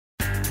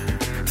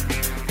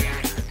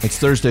It's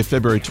Thursday,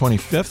 February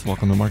 25th.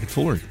 Welcome to Market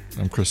Foolery.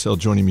 I'm Chris Hill.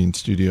 Joining me in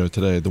studio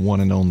today, the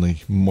one and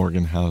only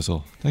Morgan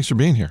Housel. Thanks for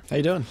being here. How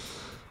you doing?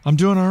 I'm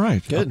doing all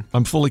right. Good.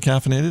 I'm fully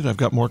caffeinated. I've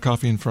got more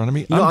coffee in front of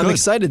me. I'm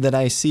excited that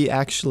I see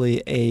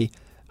actually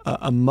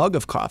a mug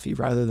of coffee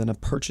rather than a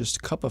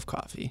purchased cup of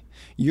coffee.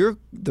 The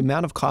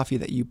amount of coffee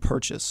that you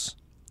purchase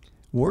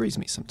worries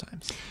me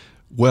sometimes.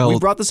 Well, we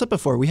brought this up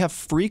before. We have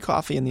free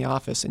coffee in the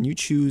office, and you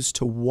choose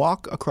to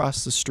walk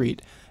across the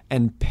street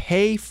and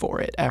pay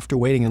for it after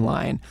waiting in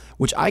line,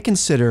 which I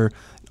consider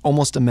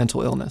almost a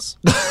mental illness.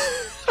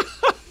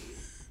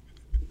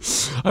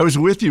 I was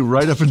with you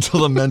right up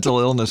until the mental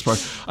illness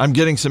part. I'm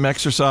getting some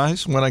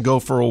exercise when I go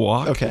for a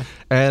walk. Okay.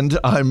 And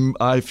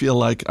I feel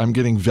like I'm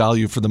getting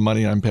value for the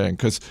money I'm paying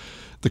because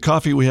the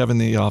coffee we have in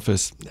the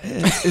office,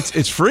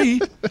 it's free,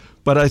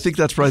 but I think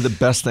that's probably the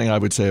best thing I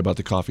would say about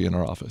the coffee in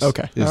our office.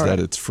 Okay. Is All that right.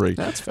 it's free.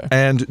 That's fair.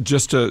 And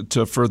just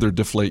to further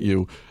deflate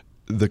you,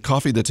 the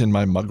coffee that's in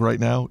my mug right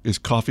now is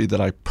coffee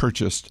that I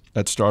purchased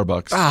at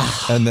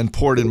Starbucks and then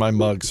poured in my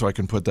mug so I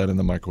can put that in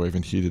the microwave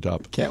and heat it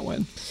up. Can't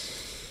win.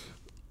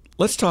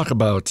 Let's talk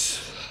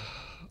about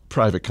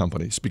private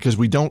companies because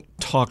we don't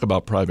talk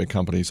about private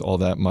companies all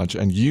that much.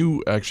 And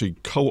you actually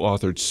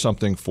co-authored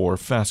something for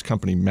Fast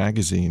Company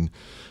magazine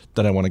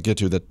that I want to get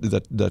to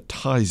that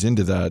ties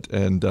into that.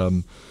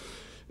 And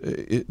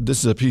this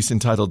is a piece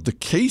entitled "The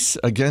Case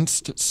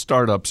Against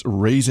Startups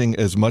Raising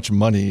as Much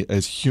Money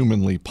as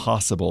Humanly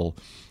Possible."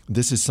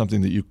 This is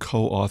something that you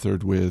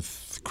co-authored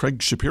with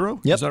Craig Shapiro.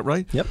 Yep. Is that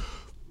right? Yep.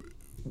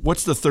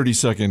 What's the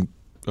 30-second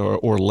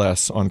or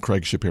less on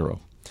Craig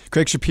Shapiro?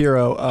 Craig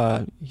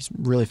Shapiro, he's a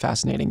really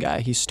fascinating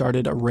guy. He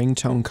started a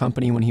ringtone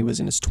company when he was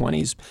in his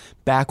 20s,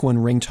 back when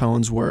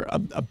ringtones were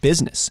a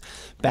business.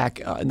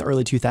 Back in the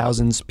early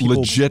 2000s, people...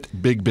 Legit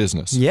big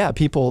business. Yeah,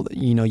 people,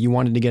 you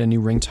wanted to get a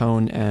new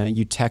ringtone,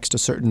 you text a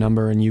certain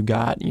number and you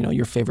got,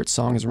 your favorite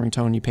song as a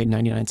ringtone, you paid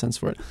 99 cents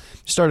for it.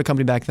 He started a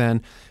company back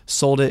then,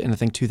 sold it in, I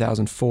think,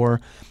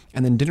 2004,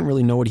 and then didn't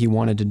really know what he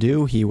wanted to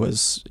do. He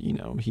was,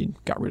 he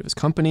got rid of his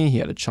company, he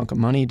had a chunk of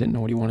money, didn't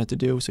know what he wanted to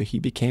do, so he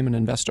became an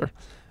investor.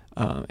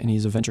 And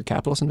he's a venture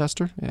capitalist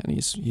investor, and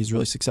he's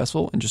really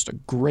successful and just a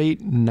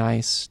great,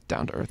 nice,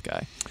 down-to-earth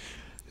guy.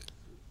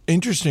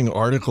 Interesting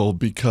article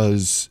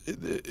because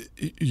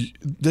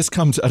this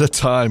comes at a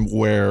time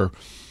where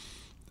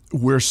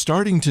we're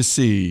starting to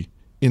see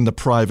in the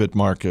private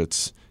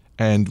markets,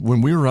 and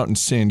when we were out in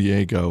San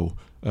Diego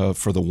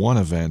for the One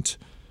event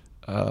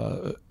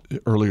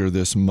earlier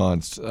this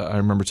month, I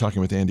remember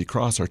talking with Andy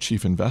Cross, our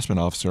chief investment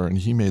officer, and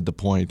he made the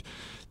point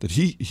that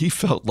he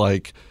felt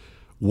like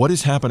what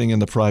is happening in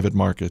the private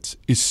markets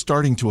is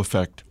starting to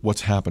affect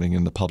what's happening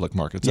in the public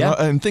markets. Yeah.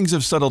 And things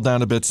have settled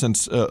down a bit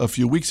since a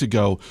few weeks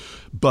ago,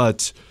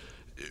 but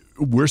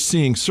we're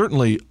seeing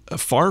certainly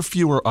far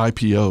fewer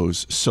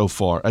IPOs so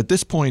far. At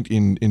this point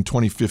in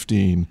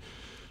 2015,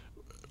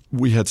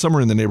 we had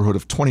somewhere in the neighborhood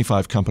of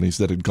 25 companies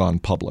that had gone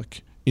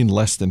public in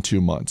less than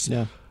 2 months.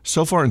 Yeah.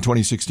 So far in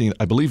 2016,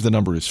 I believe the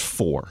number is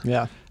 4.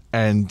 Yeah.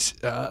 And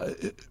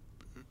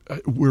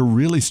we're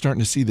really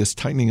starting to see this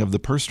tightening of the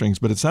purse strings,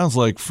 but it sounds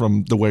like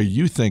from the way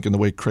you think and the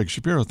way Craig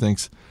Shapiro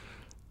thinks,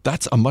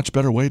 that's a much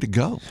better way to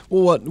go.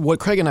 Well, what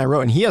Craig and I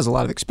wrote, and he has a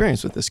lot of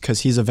experience with this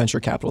because he's a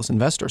venture capitalist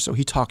investor, so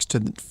he talks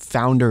to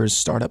founders,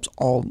 startups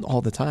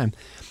all the time.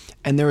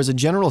 And there is a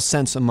general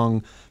sense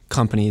among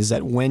companies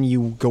that when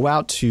you go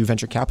out to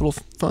venture capital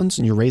funds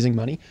and you're raising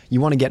money,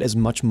 you want to get as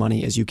much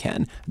money as you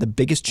can, the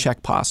biggest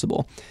check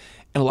possible.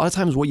 And a lot of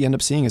times what you end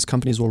up seeing is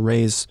companies will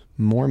raise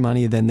more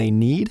money than they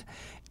need,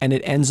 and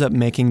it ends up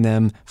making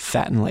them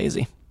fat and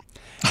lazy.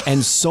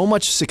 And so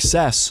much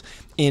success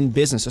in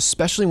business,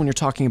 especially when you're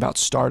talking about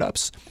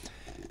startups,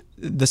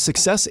 the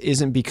success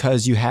isn't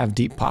because you have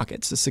deep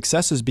pockets. The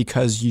success is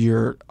because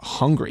you're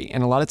hungry.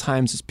 And a lot of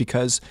times it's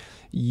because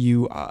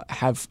you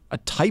have a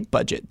tight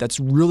budget that's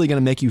really going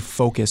to make you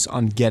focus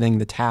on getting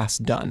the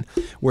task done.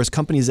 Whereas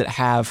companies that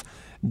have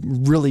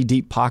really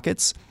deep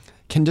pockets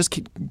can just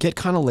get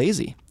kind of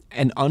lazy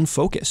and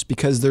unfocused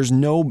because there's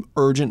no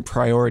urgent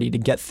priority to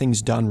get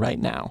things done right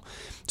now.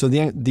 So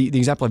the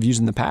example I've used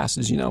in the past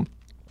is,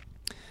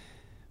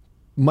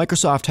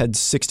 Microsoft had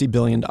 $60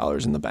 billion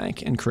in the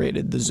bank and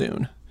created the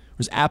Zune,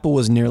 whereas Apple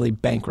was nearly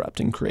bankrupt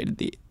and created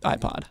the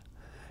iPod.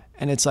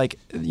 And it's like,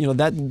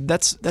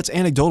 that's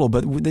anecdotal,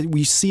 but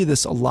we see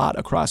this a lot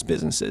across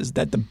businesses,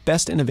 that the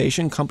best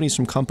innovation comes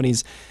from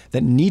companies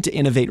that need to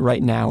innovate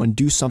right now and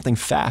do something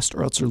fast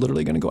or else they're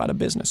literally going to go out of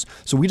business.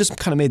 So we just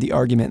kind of made the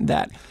argument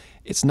that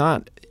it's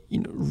not,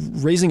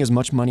 raising as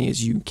much money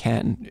as you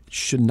can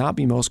should not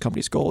be most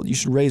companies' goal. You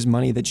should raise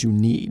money that you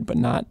need, but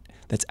not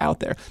that's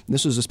out there. And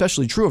this was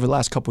especially true over the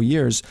last couple of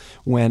years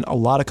when a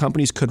lot of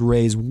companies could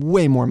raise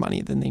way more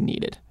money than they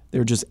needed.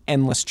 There were just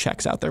endless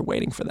checks out there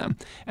waiting for them.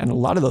 And a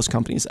lot of those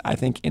companies, I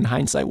think, in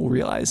hindsight, will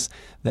realize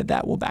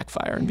that will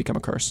backfire and become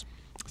a curse.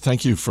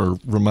 Thank you for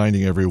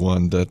reminding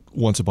everyone that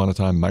once upon a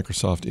time,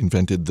 Microsoft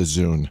invented the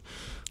Zune,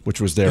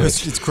 which was there.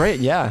 It's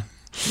great, yeah.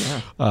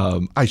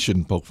 I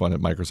shouldn't poke fun at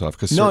Microsoft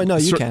because No,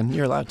 you can.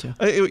 You're allowed to.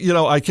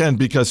 I can,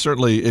 because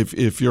certainly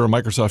if you're a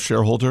Microsoft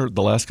shareholder,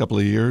 the last couple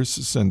of years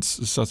since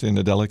Satya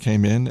Nadella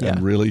came in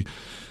and really,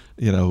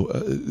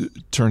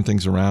 turned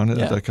things around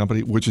at that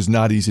company, which is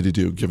not easy to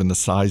do given the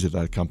size of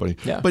that company.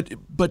 Yeah.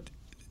 But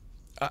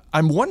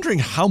I'm wondering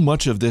how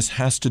much of this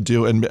has to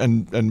do,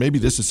 and maybe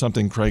this is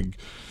something Craig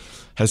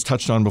has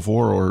touched on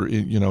before, or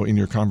in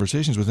your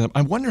conversations with him.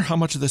 I wonder how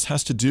much of this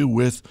has to do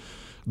with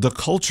the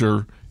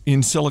culture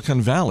in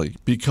Silicon Valley,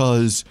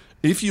 because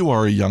if you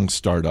are a young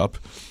startup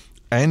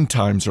and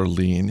times are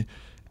lean,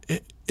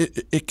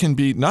 it can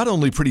be not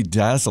only pretty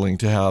dazzling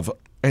to have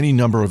any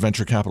number of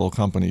venture capital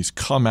companies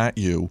come at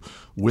you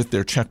with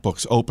their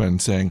checkbooks open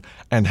saying,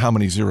 and how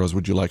many zeros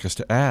would you like us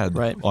to add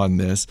on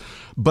this?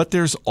 But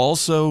there's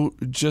also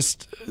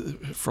just,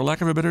 for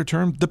lack of a better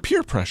term, the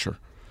peer pressure.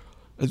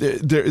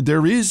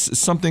 There is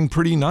something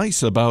pretty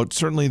nice about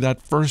certainly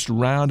that first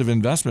round of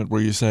investment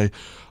where you say,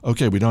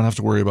 okay, we don't have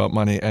to worry about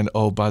money, and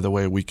oh, by the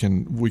way, we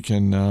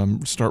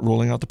can start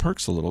rolling out the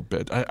perks a little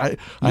bit.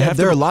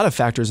 There are a lot of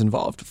factors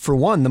involved. For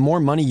one, the more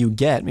money you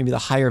get, maybe the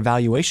higher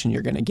valuation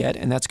you're going to get,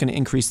 and that's going to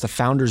increase the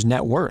founder's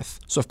net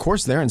worth. So of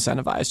course they're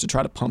incentivized to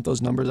try to pump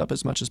those numbers up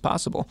as much as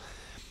possible.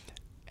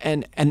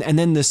 And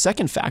then the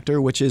second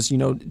factor, which is,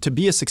 to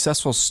be a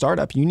successful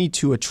startup, you need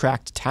to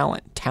attract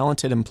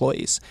talented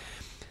employees.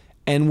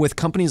 And with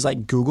companies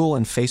like Google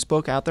and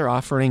Facebook out there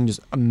offering just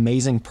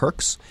amazing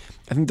perks,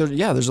 I think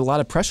there's a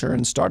lot of pressure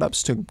in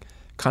startups to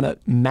kind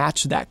of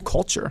match that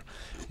culture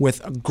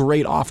with a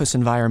great office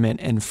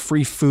environment and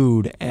free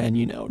food and,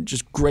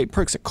 just great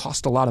perks that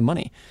cost a lot of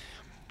money.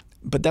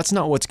 But that's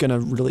not what's going to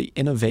really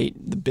innovate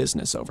the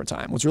business over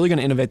time. What's really going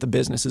to innovate the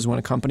business is when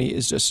a company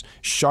is just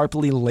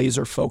sharply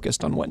laser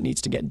focused on what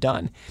needs to get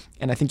done.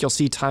 And I think you'll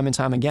see time and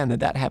time again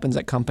that happens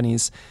at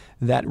companies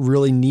that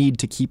really need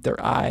to keep their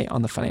eye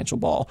on the financial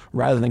ball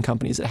rather than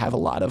companies that have a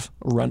lot of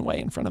runway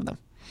in front of them.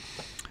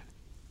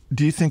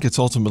 Do you think it's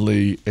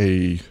ultimately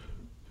a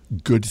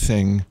good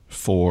thing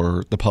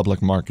for the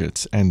public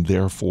markets and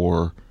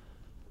therefore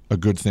a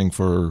good thing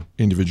for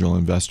individual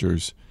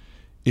investors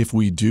if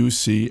we do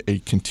see a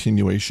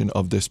continuation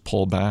of this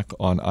pullback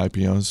on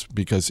IPOs?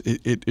 Because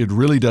it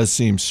really does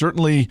seem,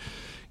 certainly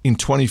in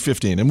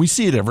 2015, and we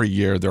see it every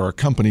year, there are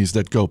companies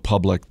that go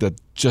public that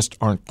just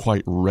aren't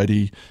quite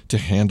ready to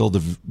handle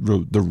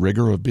the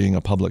rigor of being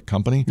a public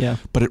company. Yeah.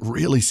 But it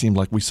really seemed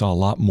like we saw a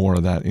lot more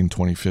of that in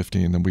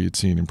 2015 than we had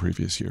seen in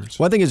previous years.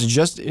 Well, I think it's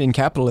just in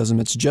capitalism,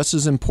 it's just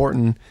as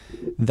important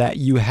that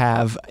you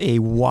have a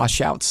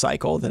washout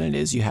cycle than it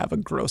is you have a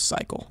growth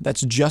cycle.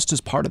 That's just as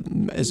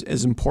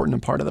important a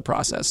part of the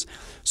process.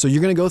 So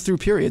you're going to go through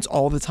periods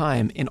all the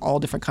time in all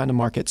different kind of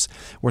markets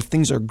where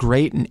things are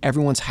great and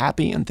everyone's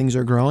happy and things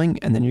are growing,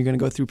 and then you're going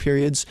to go through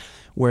periods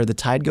where the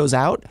tide goes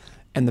out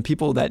and the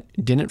people that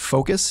didn't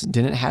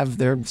have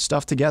their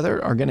stuff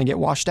together are going to get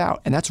washed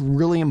out. And that's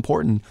really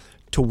important,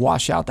 to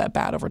wash out that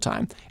bad over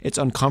time. It's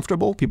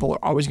uncomfortable. People are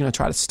always going to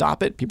try to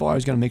stop it. People are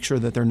always going to make sure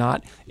that they're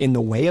not in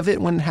the way of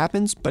it when it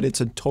happens, but it's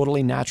a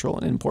totally natural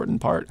and important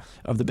part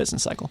of the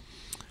business cycle.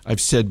 I've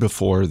said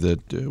before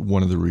that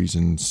one of the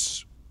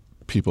reasons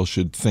people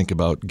should think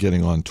about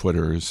getting on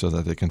Twitter is so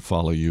that they can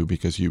follow you,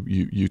 because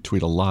you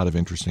tweet a lot of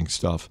interesting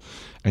stuff.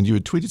 And you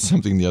had tweeted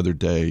something the other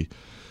day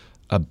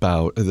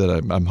about that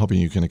I'm hoping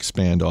you can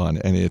expand on,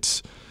 and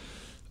it's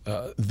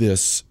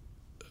this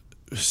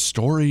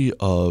story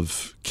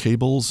of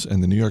cables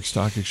and the New York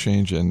Stock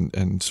Exchange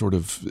and sort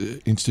of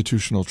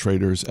institutional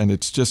traders, and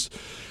it's just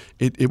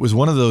it was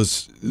one of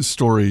those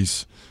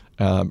stories,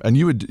 and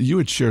you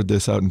had shared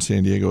this out in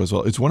San Diego as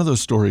well. It's one of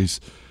those stories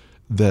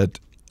that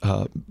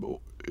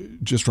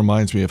just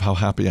reminds me of how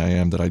happy I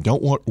am that I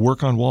don't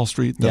work on Wall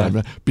Street,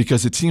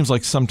 because it seems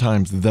like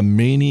sometimes the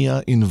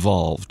mania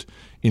involved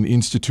in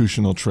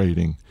institutional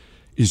trading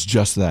is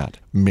just that,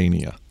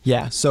 mania.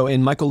 Yeah. So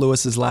in Michael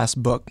Lewis's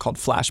last book called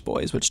Flash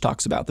Boys, which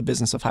talks about the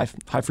business of high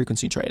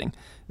frequency trading,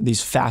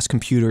 these fast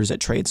computers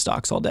that trade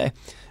stocks all day,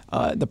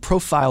 the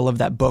profile of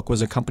that book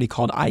was a company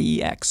called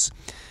IEX,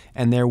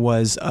 and there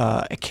was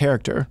a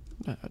character.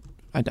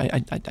 I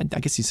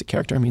guess he's a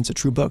character. I mean, it's a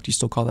true book. Do you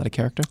still call that a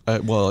character?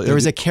 There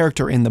was a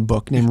character in the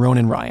book named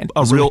Ronan Ryan.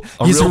 He's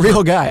a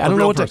real guy. I don't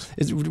know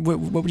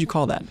what would you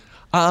call that?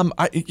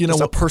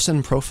 A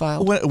person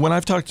profile. When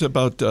I've talked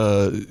about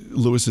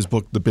Lewis's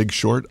book, The Big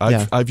Short,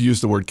 I've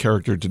used the word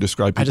character to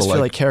describe people. I just feel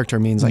like character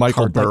means like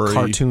Michael Burry, like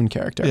cartoon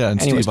character. Yeah,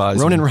 and anyways, Steve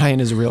Eisman. Ronan Ryan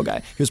is a real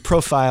guy. He was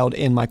profiled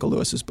in Michael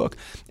Lewis's book,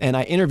 and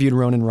I interviewed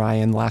Ronan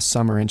Ryan last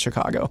summer in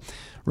Chicago.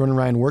 Ronan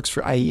Ryan works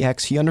for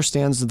IEX. He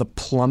understands the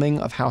plumbing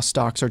of how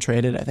stocks are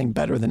traded, I think,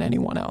 better than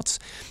anyone else.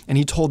 And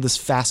he told this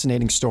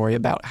fascinating story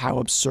about how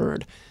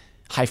absurd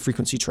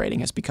high-frequency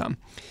trading has become.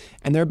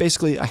 And there are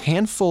basically a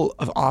handful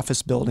of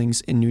office buildings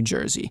in New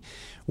Jersey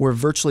where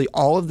virtually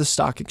all of the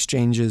stock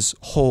exchanges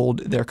hold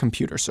their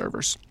computer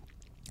servers.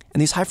 And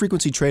these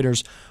high-frequency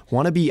traders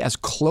want to be as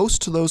close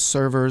to those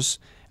servers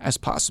as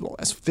possible,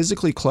 as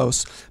physically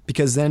close,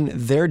 because then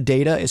their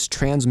data is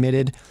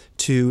transmitted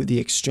to the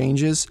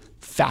exchanges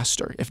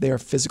faster if they are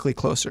physically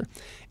closer.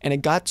 And it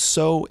got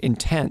so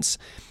intense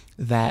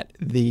that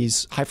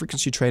these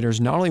high-frequency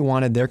traders not only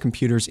wanted their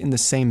computers in the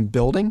same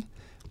building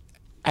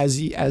as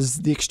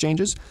the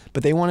exchanges,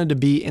 but they wanted to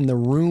be in the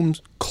room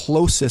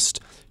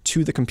closest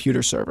to the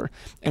computer server.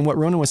 And what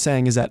Ronan was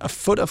saying is that a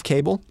foot of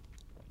cable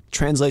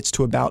translates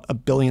to about a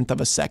billionth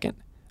of a second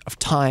of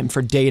time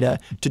for data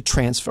to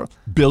transfer.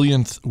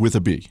 Billionth with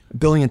a B.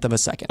 Billionth of a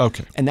second.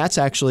 Okay. And that's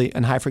actually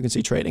in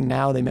high-frequency trading.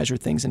 Now they measure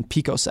things in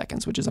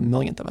picoseconds, which is a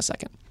millionth of a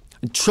second.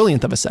 A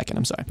trillionth of a second,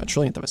 a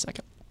trillionth of a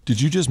second. Did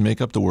you just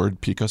make up the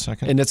word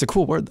picosecond? And it's a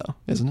cool word, though,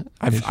 isn't it?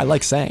 I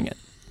like saying it.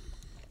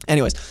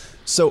 Anyways,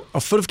 so a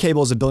foot of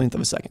cable is a billionth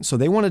of a second. So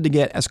they wanted to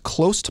get as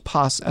close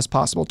to as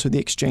possible to the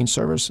exchange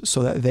servers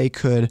so that they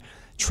could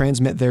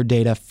transmit their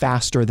data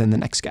faster than the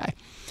next guy.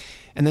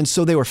 And then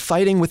so they were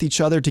fighting with each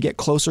other to get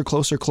closer.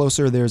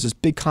 There's this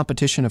big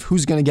competition of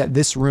who's going to get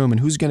this room and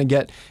who's going to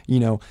get,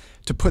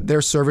 to put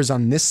their servers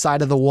on this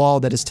side of the wall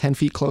that is 10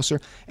 feet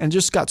closer. And it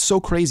just got so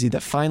crazy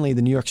that finally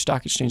the New York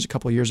Stock Exchange a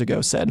couple of years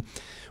ago said,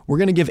 we're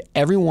going to give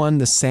everyone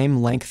the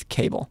same length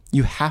cable.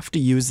 You have to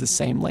use the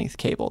same length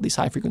cable, these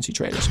high-frequency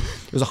traders.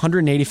 It was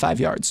 185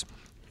 yards.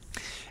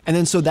 And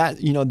then so that,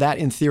 that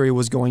in theory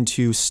was going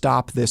to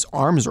stop this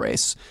arms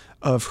race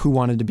of who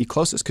wanted to be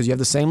closest because you have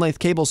the same length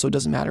cable, so it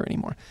doesn't matter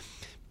anymore.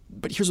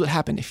 But here's what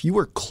happened. If you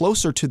were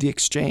closer to the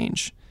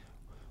exchange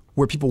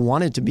where people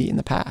wanted to be in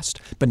the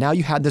past, but now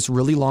you had this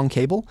really long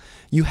cable,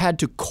 you had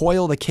to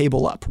coil the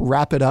cable up,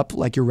 wrap it up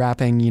like you're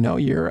wrapping,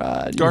 your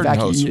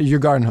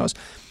garden hose.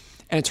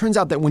 And it turns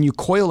out that when you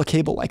coil a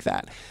cable like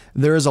that,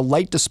 there is a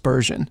light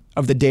dispersion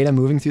of the data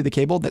moving through the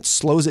cable that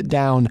slows it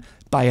down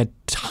by a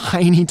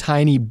tiny,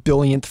 tiny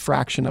billionth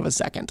fraction of a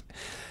second.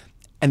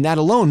 And that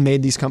alone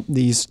made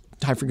these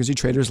high-frequency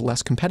traders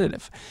less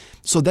competitive.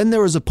 So then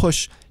there was a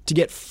push to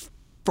get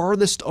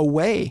farthest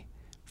away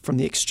from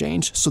the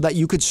exchange so that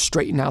you could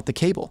straighten out the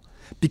cable.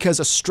 Because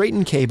a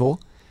straightened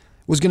cable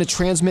was going to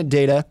transmit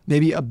data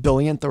maybe a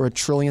billionth or a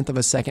trillionth of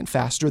a second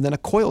faster than a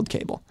coiled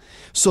cable.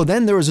 So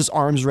then there was this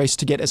arms race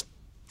to get as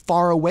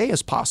far away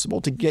as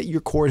possible, to get your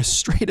cord as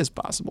straight as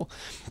possible.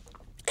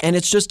 And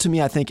it's just, to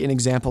me, I think, an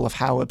example of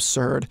how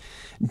absurd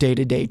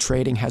day-to-day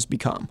trading has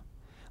become.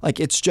 Like,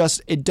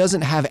 it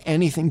doesn't have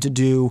anything to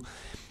do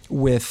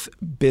with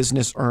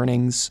business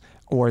earnings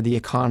or the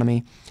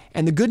economy.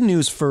 And the good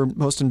news for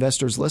most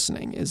investors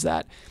listening is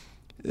that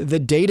the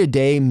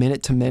day-to-day,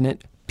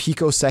 minute-to-minute,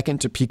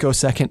 picosecond to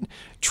picosecond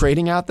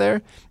trading out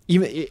there,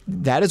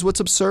 that is what's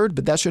absurd,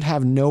 but that should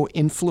have no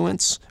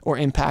influence or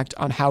impact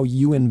on how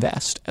you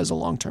invest as a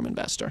long-term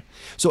investor.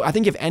 So I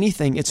think if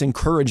anything, it's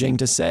encouraging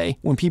to say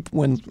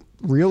when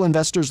real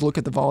investors look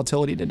at the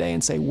volatility today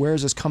and say, where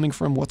is this coming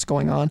from? What's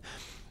going on?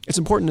 It's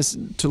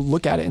important to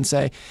look at it and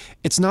say,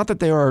 it's not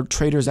that there are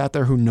traders out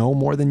there who know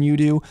more than you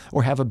do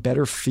or have a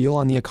better feel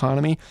on the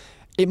economy.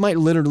 It might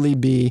literally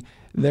be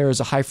there is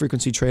a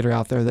high-frequency trader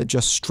out there that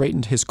just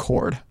straightened his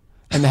cord.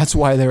 And that's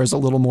why there is a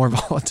little more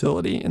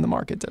volatility in the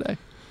market today.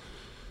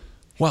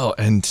 Well,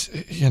 and,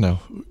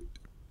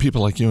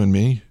 people like you and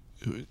me,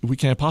 we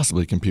can't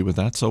possibly compete with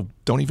that. So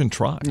don't even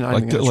try.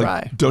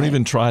 Don't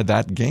even try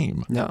that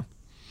game. No.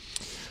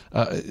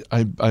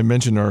 I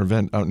mentioned our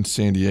event out in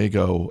San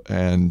Diego,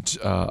 and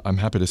I'm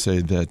happy to say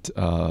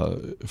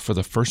that for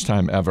the first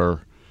time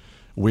ever,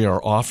 we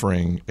are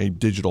offering a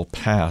digital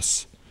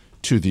pass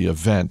to the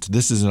event.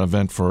 This is an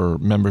event for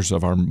members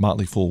of our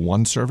Motley Fool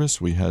One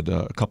service. We had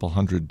a couple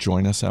hundred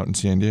join us out in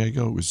San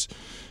Diego. It was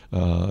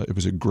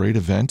a great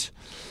event.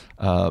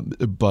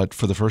 But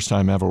for the first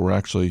time ever,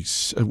 we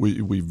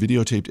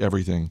videotaped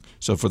everything.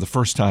 So for the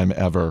first time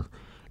ever,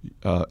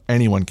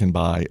 anyone can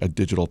buy a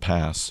digital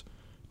pass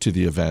to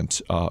the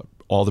event.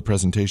 All the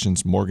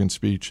presentations, Morgan's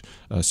speech,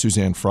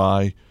 Suzanne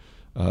Fry,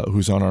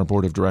 who's on our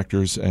board of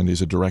directors and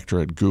is a director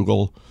at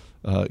Google,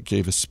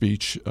 gave a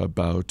speech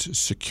about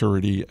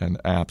security and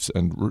apps,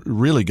 and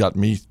really got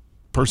me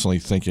personally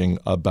thinking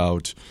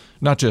about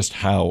not just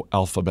how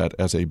Alphabet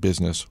as a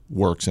business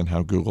works and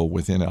how Google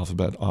within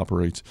Alphabet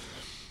operates,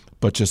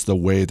 but just the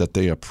way that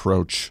they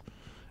approach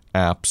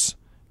apps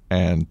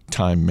and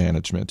time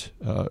management.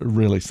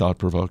 Really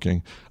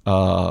thought-provoking.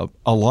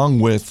 Along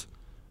with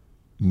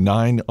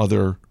 9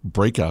 other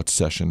breakout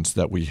sessions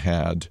that we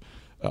had,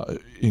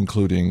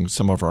 including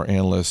some of our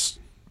analysts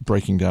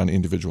breaking down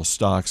individual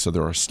stocks. So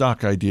there are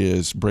stock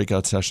ideas,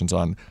 breakout sessions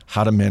on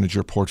how to manage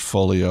your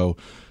portfolio,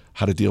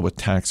 how to deal with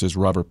taxes.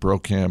 Robert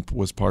Brokamp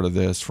was part of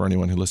this for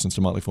anyone who listens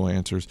to Motley Fool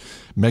Answers.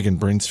 Megan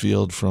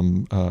Brinsfield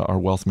from our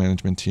wealth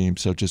management team.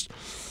 So just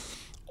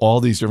all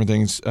these different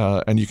things.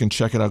 And you can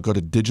check it out. Go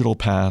to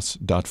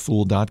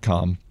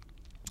digitalpass.fool.com.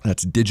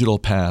 That's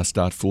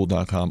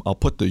digitalpass.fool.com. I'll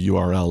put the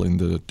URL in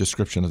the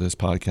description of this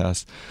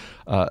podcast.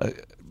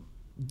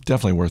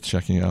 Definitely worth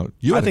checking out.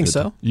 I think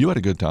so. You had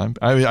a good time.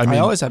 I mean, I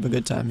always have a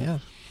good time, yeah.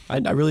 I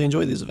really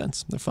enjoy these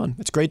events. They're fun.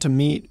 It's great to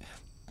meet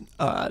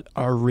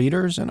our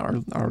readers and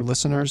our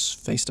listeners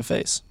face to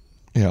face.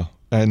 Yeah.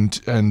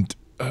 And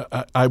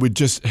I would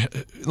just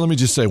let me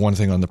just say one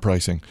thing on the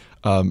pricing.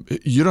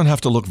 You don't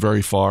have to look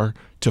very far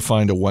to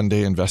find a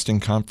one-day investing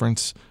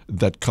conference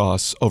that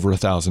costs over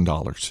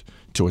 $1,000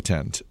 to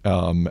attend.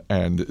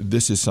 And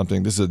this is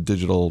a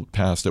digital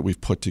pass that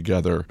we've put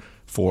together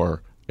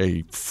for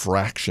a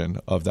fraction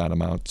of that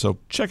amount. So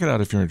check it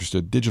out if you're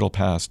interested.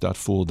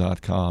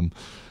 Digitalpass.fool.com.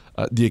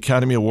 The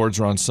Academy Awards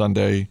are on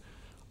Sunday.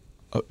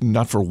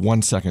 Not for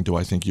 1 second do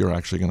I think you're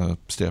actually going to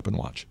stay up and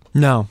watch.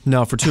 No,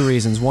 for two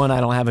reasons. One, I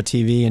don't have a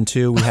TV, and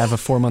two, we have a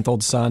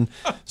 4-month-old son,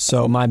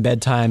 so my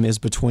bedtime is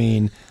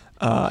between.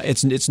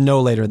 It's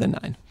no later than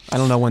 9. I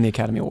don't know when the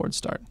Academy Awards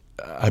start.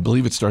 I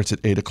believe it starts at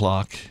 8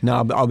 o'clock. No,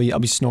 I'll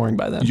be snoring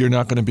by then. You're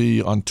not going to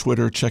be on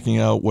Twitter checking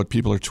out what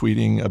people are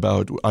tweeting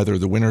about either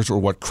the winners or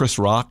what Chris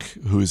Rock,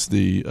 who's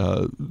the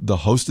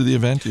host of the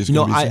event, is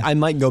going to be saying? I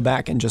might go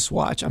back and just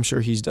watch. I'm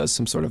sure he does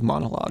some sort of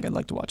monologue. I'd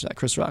like to watch that.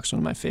 Chris Rock's one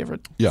of my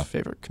favorite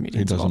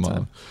comedians of all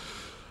time.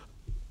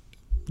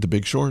 The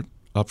Big Short,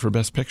 up for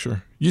Best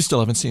Picture. You still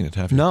haven't seen it,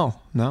 have you? No.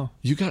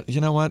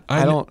 You know what?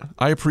 I don't.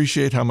 I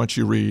appreciate how much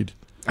you read.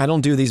 I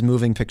don't do these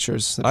moving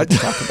pictures that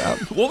people talk about.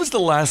 What was the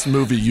last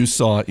movie you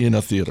saw in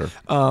a theater?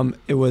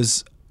 It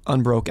was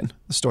Unbroken,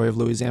 the story of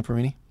Louis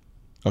Zamperini.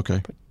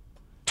 Okay.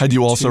 Had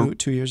you also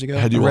 2 years ago?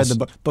 Had you read the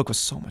book? Book was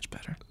so much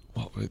better.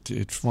 Well,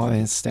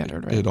 it's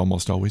standard, right? It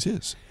almost always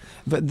is.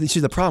 But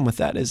the problem with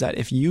that is that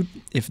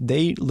if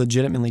they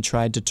legitimately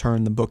tried to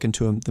turn the book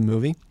into the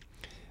movie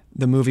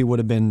would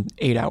have been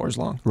 8 hours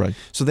long. Right.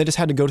 So they just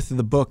had to go through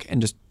the book and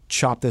just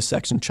chop this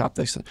section, chop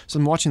this. So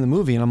I'm watching the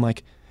movie and I'm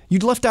like, You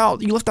left out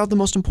the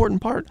most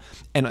important part,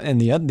 and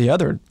the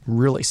other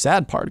really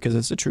sad part, because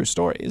it's a true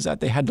story, is that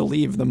they had to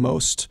leave the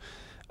most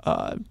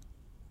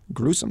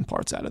gruesome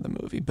parts out of the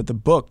movie. But the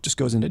book just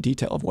goes into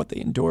detail of what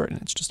they endured,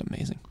 and it's just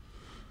amazing.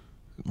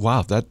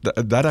 Wow, that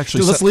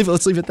actually. So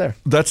let's leave it there.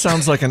 That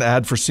sounds like an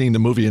ad for seeing the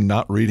movie and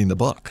not reading the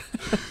book.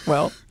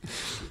 Well,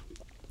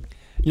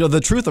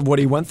 the truth of what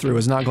he went through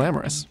is not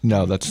glamorous.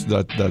 No,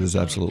 that is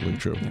absolutely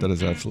true. That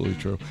is absolutely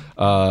true.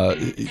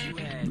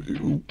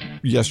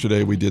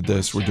 Yesterday we did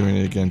this. We're doing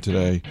it again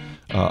today.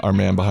 Our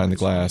man behind the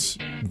glass,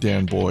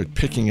 Dan Boyd,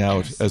 picking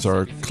out as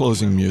our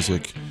closing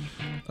music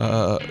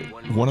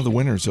one of the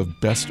winners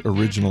of Best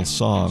Original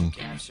Song.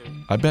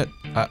 I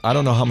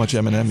don't know how much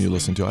Eminem you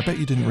listen to. I bet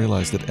you didn't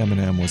realize that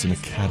Eminem was an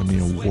Academy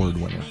Award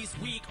winner.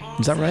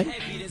 Is that right?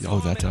 Oh,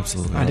 that's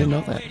absolutely right. I didn't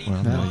know that.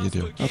 Well, now you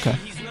do. Okay.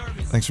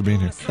 Thanks for being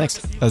here.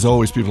 Thanks. As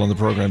always, people on the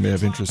program may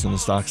have interest in the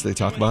stocks they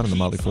talk about, and the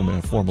Motley Fool may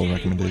have formal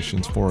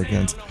recommendations for or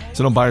against.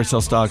 So don't buy or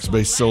sell stocks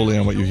based solely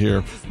on what you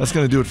hear. That's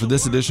going to do it for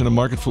this edition of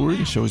Market Foolery.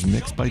 The show is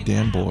mixed by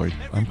Dan Boyd.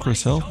 I'm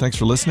Chris Hill. Thanks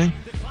for listening.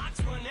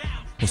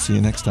 We'll see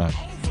you next time.